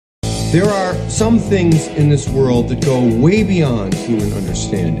There are some things in this world that go way beyond human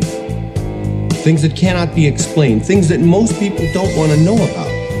understanding. Things that cannot be explained, things that most people don't want to know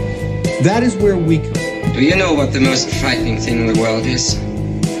about. That is where we come. Do you know what the most frightening thing in the world is?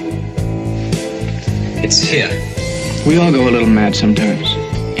 It's fear. We all go a little mad sometimes.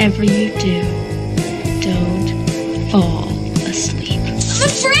 Whatever you do, don't fall asleep. I'm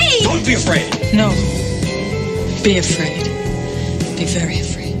afraid! Don't be afraid! No. Be afraid. Be very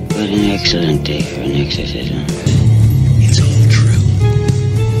afraid. What an excellent day for an exorcism. It's all true.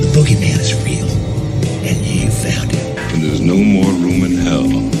 The boogeyman is real. And you found him. And there's no more room in hell.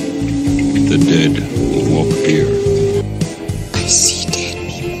 The dead will walk here. I see dead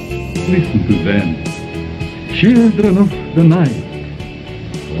people. Listen to them. Children of the night.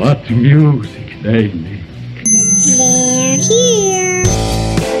 What music they make. They're here.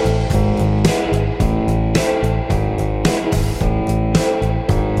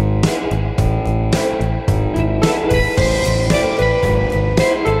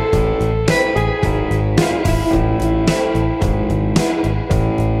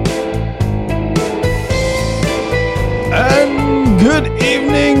 Good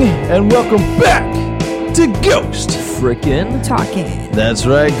evening, and welcome back to Ghost Frickin' Talking. That's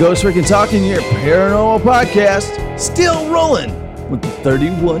right, Ghost Frickin' Talking, your paranormal podcast, still rolling with the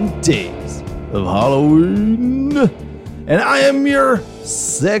 31 days of Halloween. And I am your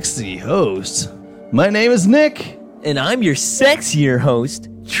sexy host. My name is Nick. And I'm your sexier host,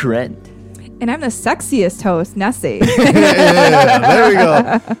 Trent. And I'm the sexiest host, Nessie. Yeah, there we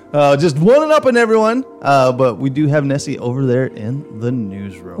go. Just one up on everyone. But we do have Nessie over there in the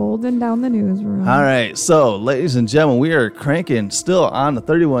newsroom. Holding down the newsroom. All right. So, ladies and gentlemen, we are cranking still on the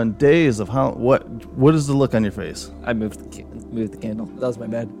 31 days of how. What is the look on your face? I moved the candle. That was my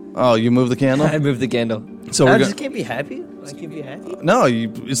bad. Oh, you moved the candle? I moved the candle. So I just can't be happy? I can't be happy? No,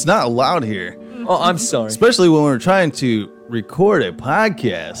 it's not allowed here. Oh, I'm sorry. Especially when we're trying to record a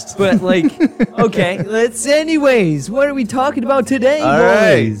podcast. But, okay, anyways, what are we talking about today, All boys?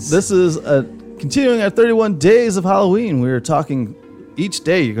 right. This is continuing our 31 days of Halloween. We are talking each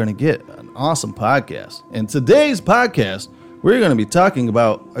day you're going to get an awesome podcast. And today's podcast, we're going to be talking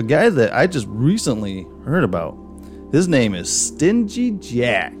about a guy that I just recently heard about. His name is Stingy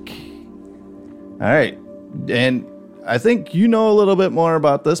Jack. All right. And I think you know a little bit more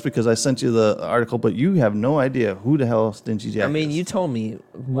about this because I sent you the article, but you have no idea who the hell Stingy Jack is. I mean, you told me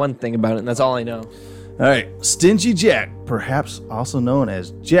one thing about it, and that's all I know. All right. Stingy Jack, perhaps also known as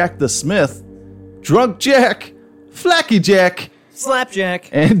Jack the Smith, Drunk Jack, Flacky Jack, Slapjack,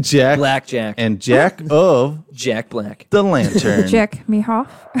 and Jack Blackjack, and Jack of Jack Black, the Lantern. Jack Mehoff.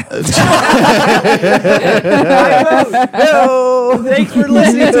 Thanks for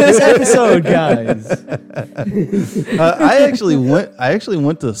listening to this episode, guys. I actually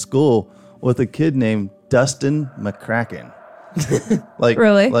went to school with a kid named Dustin McCracken. Like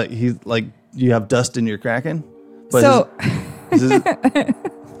really? Like he's like you have dust in your Kraken. But so his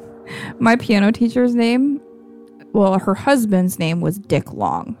my piano teacher's name, well, her husband's name was Dick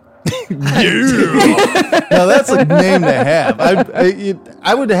Long. Now that's a name to have.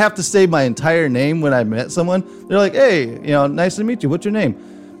 I would have to say my entire name when I met someone. They're like, "Hey, nice to meet you. What's your name?"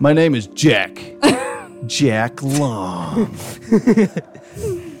 My name is Jack. Jack Long.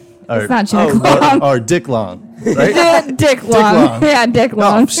 It's not Jack Long. Or Dick Long. Right? Dick Long. Yeah, Dick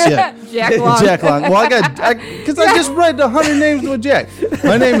Long. Oh, shit. Jack Long. Jack Long. Well, because I just read 100 names with Jack.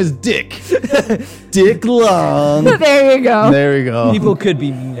 My name is Dick. Dick Long. There you go. There we go. People could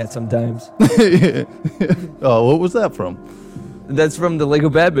be mean at sometimes. Oh, what was that from? That's from the Lego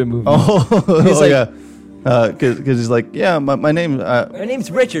Batman movie. He's like, yeah. Because he's like, yeah, my name... my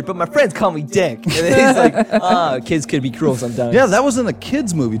name's Richard, but my friends call me Dick. And then he's like, kids could be cruel sometimes. Yeah, that was in a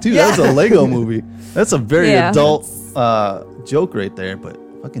kid's movie, too. Yeah. That was a Lego movie. That's a very adult joke right there, but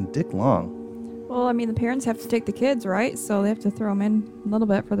fucking Dick Long. Well, I mean, the parents have to take the kids, right? So they have to throw them in a little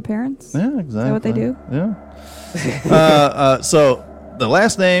bit for the parents. Yeah, exactly. Is that what they do? Yeah. So the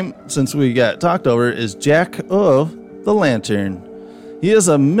last name, since we got talked over, is Jack of the Lantern. He is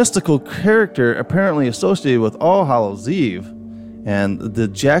a mystical character apparently associated with All Hallows Eve, and the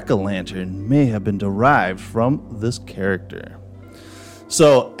Jack-o'-lantern may have been derived from this character.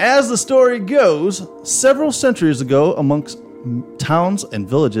 So, as the story goes, several centuries ago amongst towns and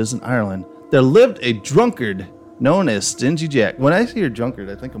villages in Ireland, there lived a drunkard known as Stingy Jack. When I hear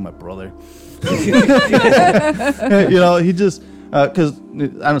drunkard, I think of my brother. He just, because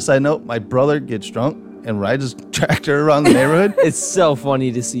on a side note, my brother gets drunk and rides his tractor around the neighborhood. It's so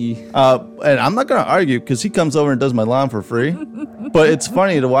funny to see. And I'm not going to argue because he comes over and does my lawn for free. But it's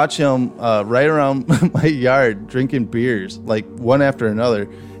funny to watch him ride around my yard drinking beers, like one after another.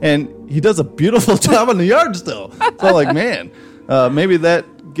 And he does a beautiful job in the yard still. So, like, man, maybe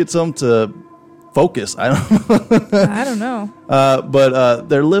that gets him to focus. I don't know. But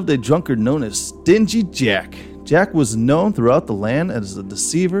there lived a drunkard known as Stingy Jack. Jack was known throughout the land as a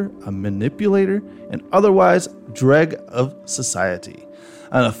deceiver, a manipulator, and otherwise dreg of society.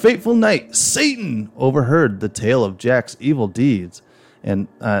 On a fateful night, Satan overheard the tale of Jack's evil deeds and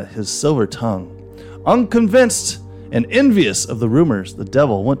his silver tongue. Unconvinced and envious of the rumors, the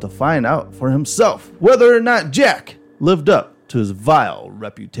devil went to find out for himself whether or not Jack lived up to his vile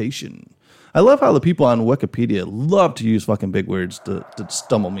reputation. I love how the people on Wikipedia love to use fucking big words to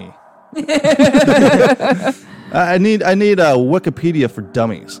stumble me. I need a Wikipedia for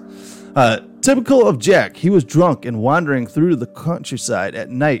dummies. Typical of Jack, he was drunk and wandering through the countryside at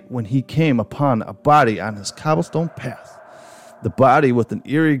night when he came upon a body on his cobblestone path. The body, with an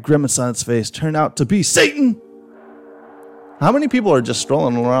eerie grimace on its face, turned out to be Satan. How many people are just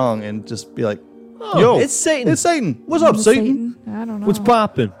strolling along and just be like, yo, it's Satan. It's Satan. What's up, Satan? I don't know. What's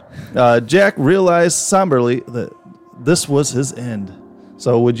poppin'? Jack realized somberly that this was his end.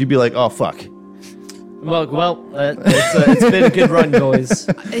 So would you be like, oh, fuck? Well, it's been a good run, boys.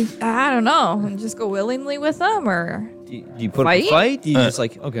 I don't know. Just go willingly with them, or Do you put up a fight? Do you just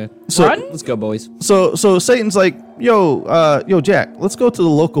like, okay, so, run? Let's go, boys. So Satan's like, yo, Jack, let's go to the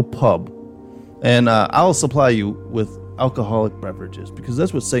local pub, and I'll supply you with alcoholic beverages, because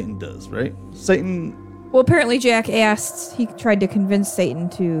that's what Satan does, right? Satan. Well, apparently Jack asked. He tried to convince Satan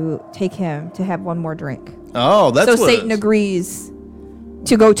to take him to have one more drink. Oh, that's so what Satan agrees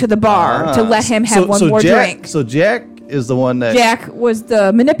to go to the bar to let him have one more drink. So Jack is the one that... Jack was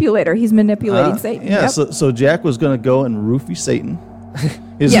the manipulator. He's manipulating Satan. Yeah, Yep. so Jack was going to go and roofie Satan.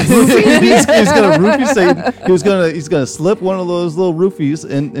 He's Yes. going to roofie Satan. He's going to slip one of those little roofies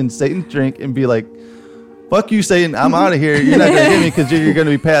in Satan's drink and be like, fuck you, Satan, I'm out of here. You're not going to get me because you're going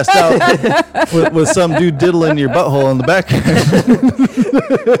to be passed out with some dude diddling your butthole in the back.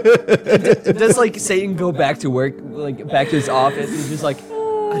 Does like Satan go back to work, like back to his office? He's just like,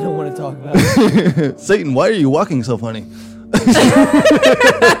 I don't want to talk about it. Satan, why are you walking so funny? You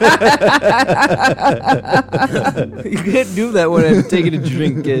can't do that when I'm taking a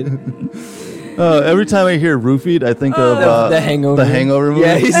drink, kid. Every time I hear roofied, I think of the Hangover. The Hangover movie.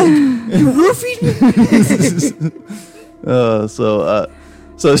 Yeah, he's like, you roofied me?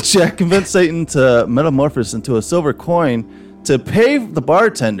 So Jack convinced Satan to metamorphose into a silver coin to pay the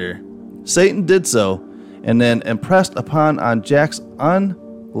bartender. Satan did so, and then impressed on Jack's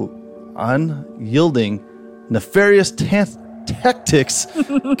unyielding, nefarious tactics.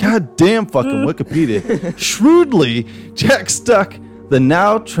 God damn fucking Wikipedia. Shrewdly, Jack stuck the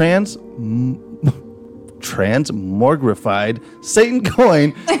now transmogrified Satan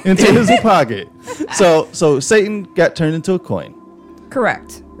coin into his pocket. So Satan got turned into a coin.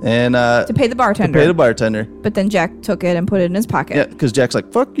 Correct. And To pay the bartender. To pay the bartender. But then Jack took it and put it in his pocket. Yeah, because Jack's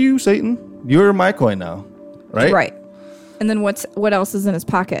like, fuck you, Satan. You're my coin now. Right? Right. And then what else is in his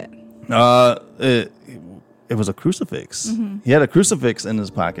pocket? It was a crucifix. Mm-hmm. He had a crucifix in his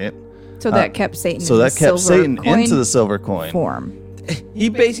pocket. So that kept Satan So in that the kept silver Satan coin into the silver coin. form. He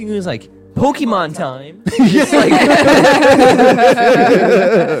basically was like, Pokemon time. Just like,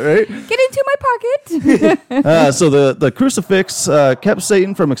 Right? Get into my pocket. So the crucifix kept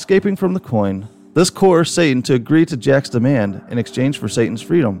Satan from escaping from the coin. This coerced Satan to agree to Jack's demand in exchange for Satan's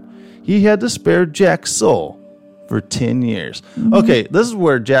freedom. He had to spare Jack's soul for 10 years. Mm-hmm. Okay, this is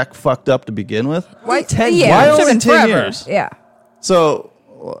where Jack fucked up to begin with. why 10? Yeah, Why it should've only been 10 forever. years? Yeah. So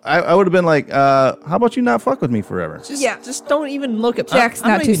I would have been like, how about you not fuck with me forever? Just don't even look at Jack's I'm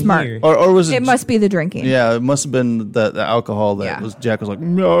not too even smart. here. Or was it? It must be the drinking. Yeah, it must have been the alcohol that Yeah. was. Jack was like,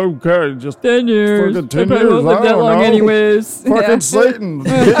 no, okay, just 10 years. fucking 10 I probably years. won't live I that don't long know. anyways. Fucking Yeah. Satan,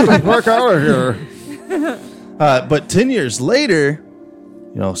 get the fuck out of here. But 10 years later,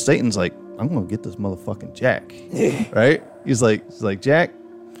 Satan's like, I'm gonna get this motherfucking Jack, right? He's like, Jack,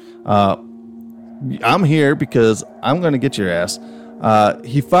 I'm here because I'm gonna get your ass.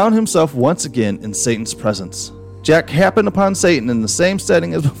 He found himself once again in Satan's presence. Jack happened upon Satan in the same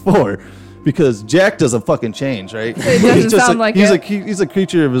setting as before, because Jack doesn't fucking change, right? It doesn't sound like it. He's a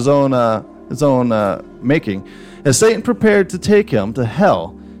creature of his own making. As Satan prepared to take him to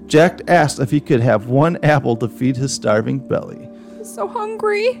hell, Jack asked if he could have one apple to feed his starving belly. He's so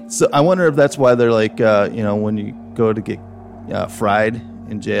hungry. So I wonder if that's why they're like, when you go to get fried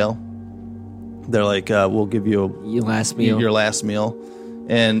in jail, they're like, we'll give you Your last meal. your last meal.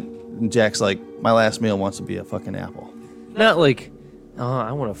 And And Jack's like, my last meal wants to be a fucking apple. Not like, oh,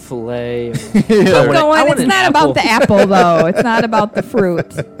 I want a fillet. It's not about the apple, though. It's not about the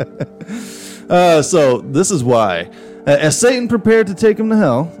fruit. So this is why. As Satan prepared to take him to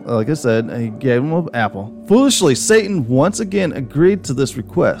hell, like I said, he gave him an apple. Foolishly, Satan once again agreed to this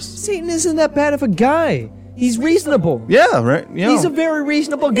request. Satan isn't that bad of a guy. He's reasonable. Yeah, right. He's a very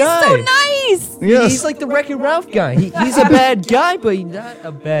reasonable guy. He's so nice. Yes. He's like the Wreck-It Ralph guy. He's a bad guy, but he's not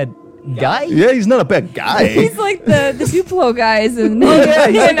a bad guy. Yeah, he's not a bad guy. He's like the Duplo guys in, he's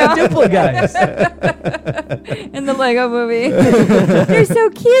like the Duplo guys in the Lego movie. They're so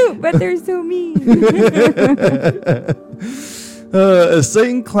cute, but they're so mean. As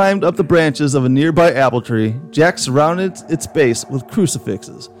Satan climbed up the branches of a nearby apple tree, Jack surrounded its base with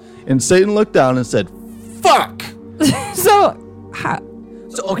crucifixes. And Satan looked down and said, "Fuck!" So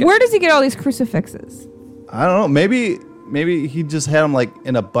okay. Where does he get all these crucifixes? I don't know. Maybe he just had them like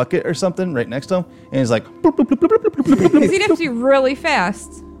in a bucket or something right next to him. And he's like, bloop, bloop, bloop, bloop, bloop, bloop, bloop, Because he'd have to be really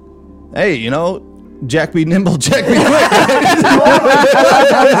fast. hey, Jack be nimble, Jack be quick.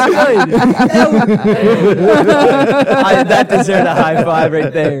 That deserved a high five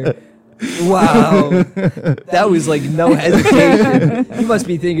right there. Wow. That was like no hesitation. You must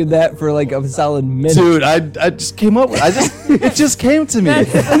be thinking that for like a solid minute. Dude, I just came up with it just came to me.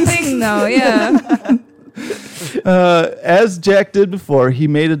 That's the thing, though, yeah. As Jack did before, he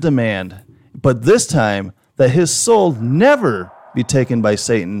made a demand, but this time that his soul never be taken by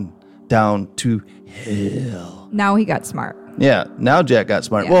Satan down to hell. Now he got smart. Yeah, now Jack got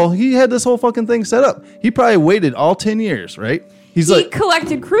smart. Yeah. Well, he had this whole fucking thing set up. He probably waited all 10 years, right? He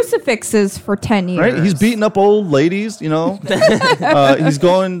collected crucifixes for 10 years. Right? He's beating up old ladies, He's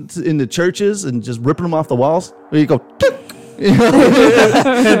going into churches and just ripping them off the walls. Where you go, tick!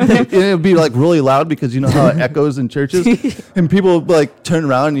 And it'll be like really loud because you know how it echoes in churches. And people like turn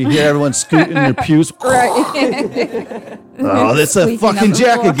around and you hear everyone scooting in their pews. Right. Oh, that's a fucking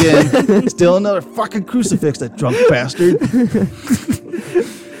Jack again. Still another fucking crucifix, that drunk bastard.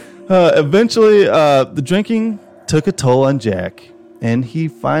 Eventually, the drinking took a toll on Jack, and he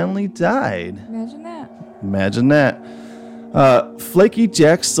finally died. Imagine that. Flaky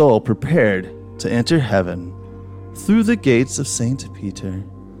Jack's soul prepared to enter heaven through the gates of St. Peter.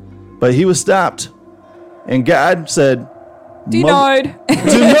 But he was stopped, and God said, Denied.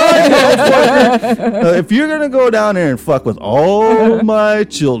 If you're going to go down there and fuck with all my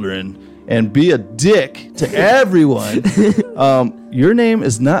children and be a dick to everyone, your name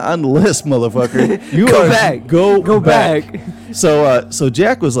is not on the list, motherfucker. Go back. Go back. So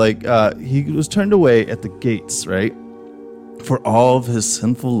Jack was like, he was turned away at the gates, right? For all of his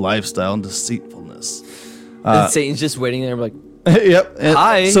sinful lifestyle and deceitfulness. And Satan's just waiting there like, yep.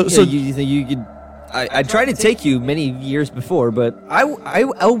 Hi. So you think you could... I tried to take you many years before, but I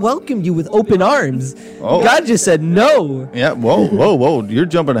welcomed you with open arms. Oh. God just said no. Yeah, whoa. You're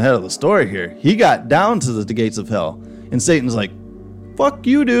jumping ahead of the story here. He got down to the gates of hell, and Satan's like, fuck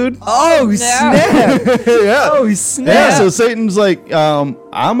you, dude. Oh, snap. Yeah. Oh, snap. Yeah, so Satan's like,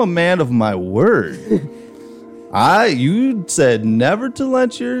 I'm a man of my word. You said never to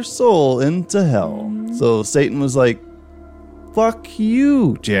let your soul into hell. So Satan was like, fuck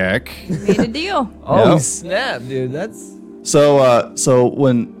you, Jack. Made a deal. Oh, snap, dude. That's... So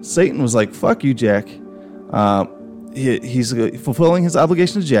when Satan was like, fuck you, Jack, he's fulfilling his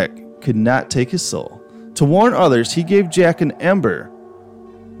obligation to Jack, could not take his soul. To warn others, he gave Jack an ember,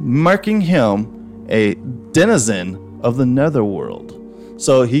 marking him a denizen of the netherworld.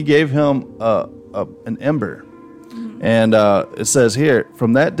 So he gave him an ember. And it says here,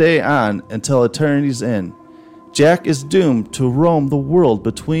 from that day on until eternity's end, Jack is doomed to roam the world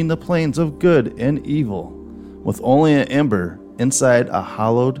between the planes of good and evil, with only an ember inside a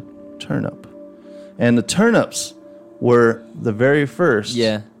hollowed turnip. And the turnips were the very first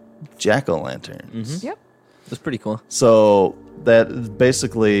jack-o'-lanterns. Mm-hmm. Yep. That's pretty cool. So that is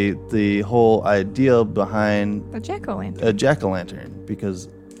basically the whole idea behind a jack-o'-lantern. A jack-o'-lantern, because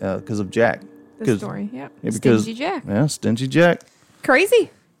of Jack. The story, yep. Yeah, because, Stingy Jack. Yeah, Stingy Jack.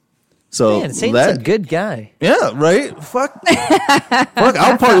 Crazy. So man, Satan's a good guy. Yeah, right? Fuck,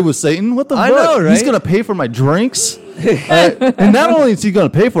 I'll party with Satan. What the fuck? I know, right? He's going to pay for my drinks. And not only is he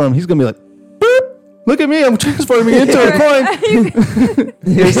going to pay for them, he's going to be like, boop, look at me, I'm transforming into a coin.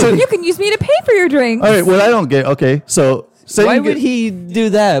 You can use me to pay for your drinks. All right, what I don't get, okay, so Satan... Why would he do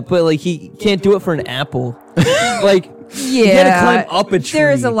that? But, like, he can't do it for an apple. Like... Yeah, you gotta climb up a tree.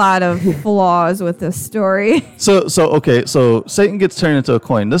 There is a lot of flaws with this story. So Satan gets turned into a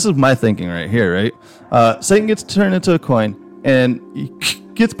coin. This is my thinking right here, right? Satan gets turned into a coin, and he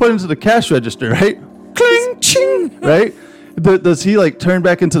gets put into the cash register, right? Cling, ching, right? Does he like turn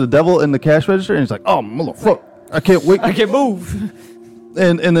back into the devil in the cash register? And he's like, "Oh motherfucker, I can't wait, I can't move."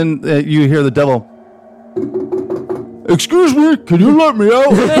 And then you hear the devil, "Excuse me, can you let me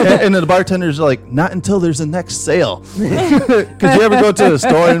out?" and then the bartender's like, "Not until there's a next sale." Could you ever go to a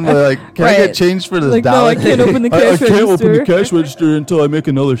store and be like, "Can I get change for this dollar?" No, I can't open the cash I register. can't open the cash register until I make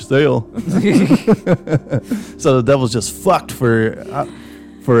another sale. So the devil's just fucked for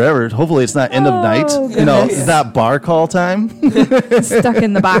forever. Hopefully it's not end of night. It's not bar call time. Stuck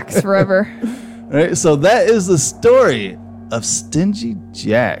in the box forever. All right, so that is the story of Stingy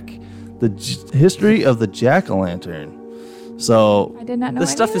Jack, the history of the jack-o'-lantern. So I did not know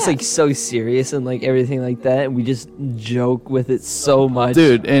this stuff is like so serious and like everything like that, and we just joke with it so much,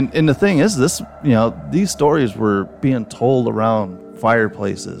 dude. And the thing is, this these stories were being told around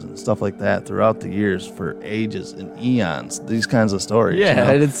fireplaces and stuff like that throughout the years for ages and eons. These kinds of stories.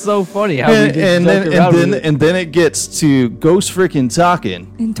 Yeah, and it's so funny how we just and joke around with it. then it gets to Ghost Freaking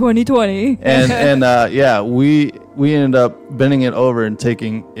Talking in 2020. And we ended up bending it over and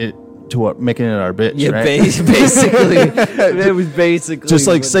taking it to making it our bitch. Yeah, right? basically, it was basically just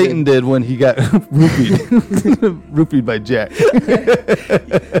like Satan did when he got roofied by Jack.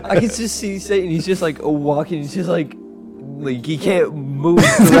 I can just see Satan. He's just like walking. He's just like he can't move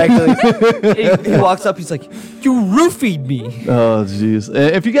correctly. he walks up. He's like, "You roofied me." Oh, jeez.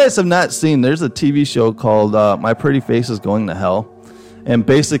 If you guys have not seen, there's a TV show called My Pretty Face is Going to Hell, and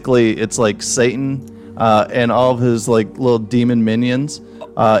basically it's like Satan and all of his like little demon minions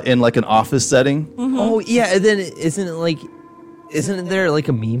in like an office setting. Mm-hmm. Oh yeah, and then isn't there like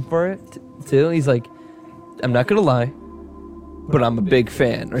a meme for it too? He's like, "I'm not gonna lie, but I'm a big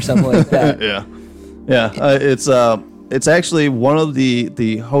fan," or something like that. It's actually one of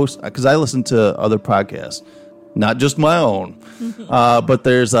the hosts, because I listen to other podcasts, not just my own, but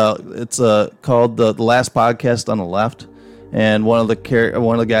there's it's called the Last Podcast on the Left. And one of the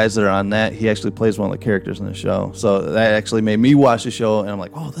guys that are on that, he actually plays one of the characters in the show. So that actually made me watch the show, and I'm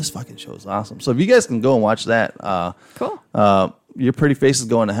like, "Oh, this fucking show is awesome." So if you guys can go and watch that, cool. Your Pretty Face is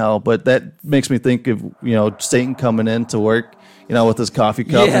Going to Hell. But that makes me think of Satan coming in to work, with his coffee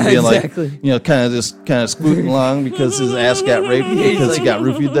cup and being exactly. like, kind of scooting along because his ass got raped because he got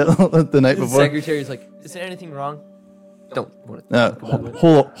roofied the night before. The secretary's like, "Is there anything wrong?" Don't want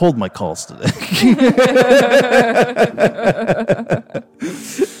to hold my calls today.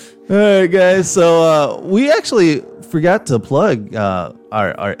 All right, guys. So we actually forgot to plug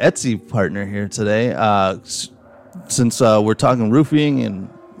our Etsy partner here today. Since we're talking roofing and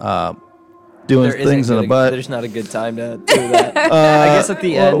doing things in a butt, there's not a good time to do that. I guess at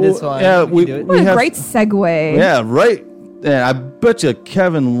the end it's fine. Yeah, we do it. What a great segue. Yeah, right. And I bet you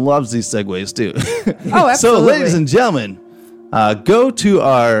Kevin loves these segues too. Oh, absolutely. So, ladies and gentlemen, go to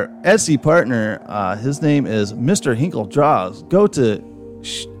our Etsy partner. His name is Mr. Hinkle Draws. Go to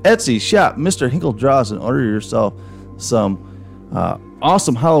Etsy shop Mr. Hinkle Draws and order yourself some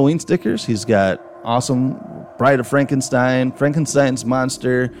awesome Halloween stickers. He's got awesome Bride of Frankenstein, Frankenstein's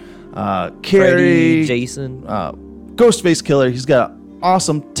Monster, Carrie, Freddy, Jason, Ghostface Killer. He's got an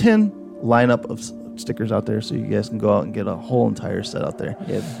awesome 10 lineup of stickers out there, so you guys can go out and get a whole entire set out there.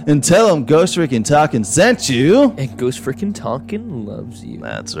 Yep. And tell them Ghost Freaking Talking sent you. And Ghost Freaking Talking loves you.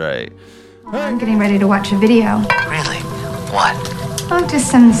 That's right. I'm getting ready to watch a video. Really? What? Oh,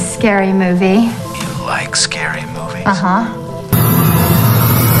 just some scary movie. You like scary movies? Uh-huh.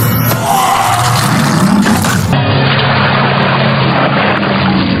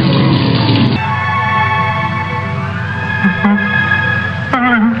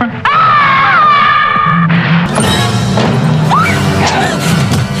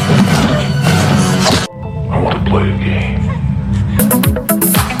 I want to play a game.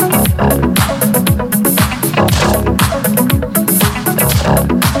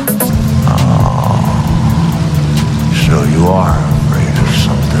 So you are afraid of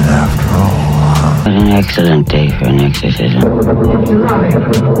something after all, huh? What an excellent day for an exorcism. It's alive!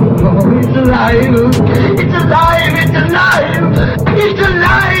 It's alive! It's alive! It's alive! It's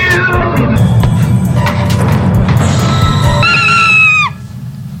alive!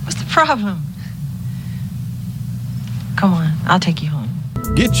 What's the problem? Come on, I'll take you home.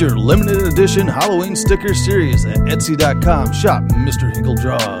 Get your limited edition Halloween sticker series at Etsy.com. Shop Mr. Hinkle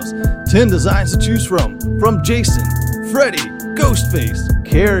Draws. 10 designs to choose from Jason, Freddy, Ghostface,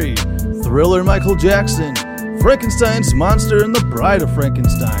 Carrie, Thriller Michael Jackson, Frankenstein's Monster and the Bride of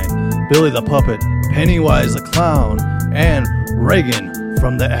Frankenstein, Billy the Puppet, Pennywise the Clown, and Reagan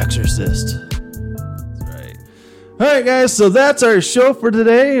from The Exorcist. That's right. All right, guys, so that's our show for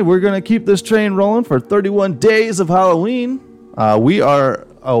today. We're going to keep this train rolling for 31 days of Halloween. We are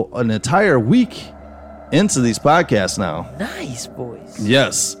an entire week into these podcasts now. Nice, boys.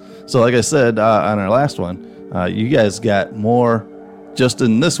 Yes. So like I said on our last one, you guys got more just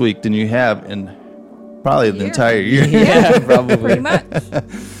in this week than you have in probably the entire year. Yeah, probably. Pretty much.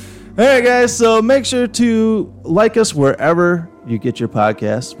 All right, guys. So make sure to like us wherever you get your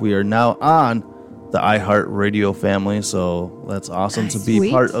podcasts. We are now on the iHeartRadio family, so that's awesome to be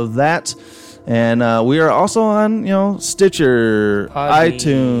Sweet. part of that. And we are also on, Stitcher, Podbean,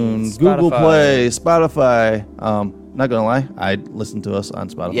 iTunes, Google Play, Spotify. Not gonna lie, I listen to us on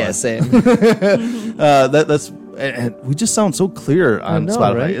Spotify. Yeah, same. That's and we just sound so clear on know,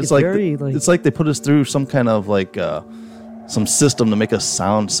 Spotify. right? It's It's like very, it's like they put us through some kind of some system to make us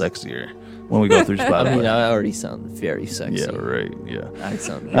sound sexier when we go through Spotify. I mean, I already sound very sexy. Yeah, right. Yeah. I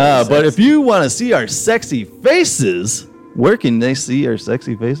sound very But sexy. if you want to see our sexy faces, where can they see our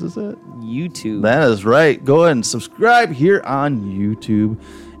sexy faces at? YouTube. That is right. Go ahead and subscribe here on YouTube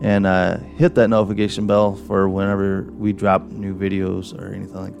and hit that notification bell for whenever we drop new videos or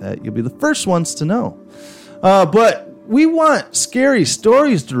anything like that. You'll be the first ones to know. But we want scary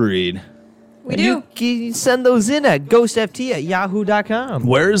stories to read. We And you can send those in at ghostft@yahoo.com.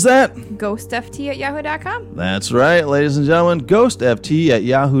 Where is that? GhostFT@yahoo.com. That's right, ladies and gentlemen.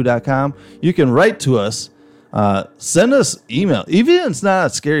 GhostFT@yahoo.com. You can write to us. Send us email. Even if it's not a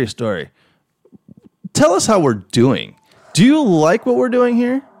scary story, tell us how we're doing. Do you like what we're doing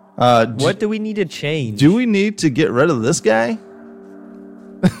here? What do we need to change? Do we need to get rid of this guy?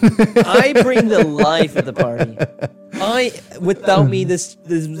 I bring the life of the party. Without me, this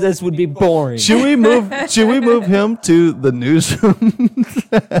would be boring. Should we move him to the newsroom?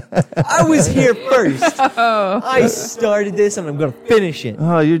 I was here first. I started this, and I'm gonna finish it.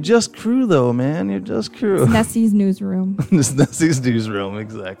 Oh, you're just crew, though, man. You're just crew. Nessie's newsroom. This Nessie's newsroom,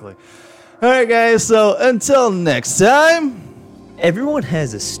 exactly. All right, guys. So until next time, everyone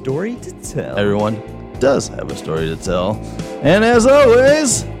has a story to tell. Everyone does have a story to tell, and as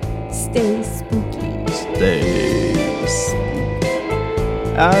always, stay spooky. Stay spooky.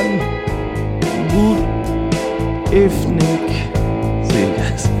 And good evening.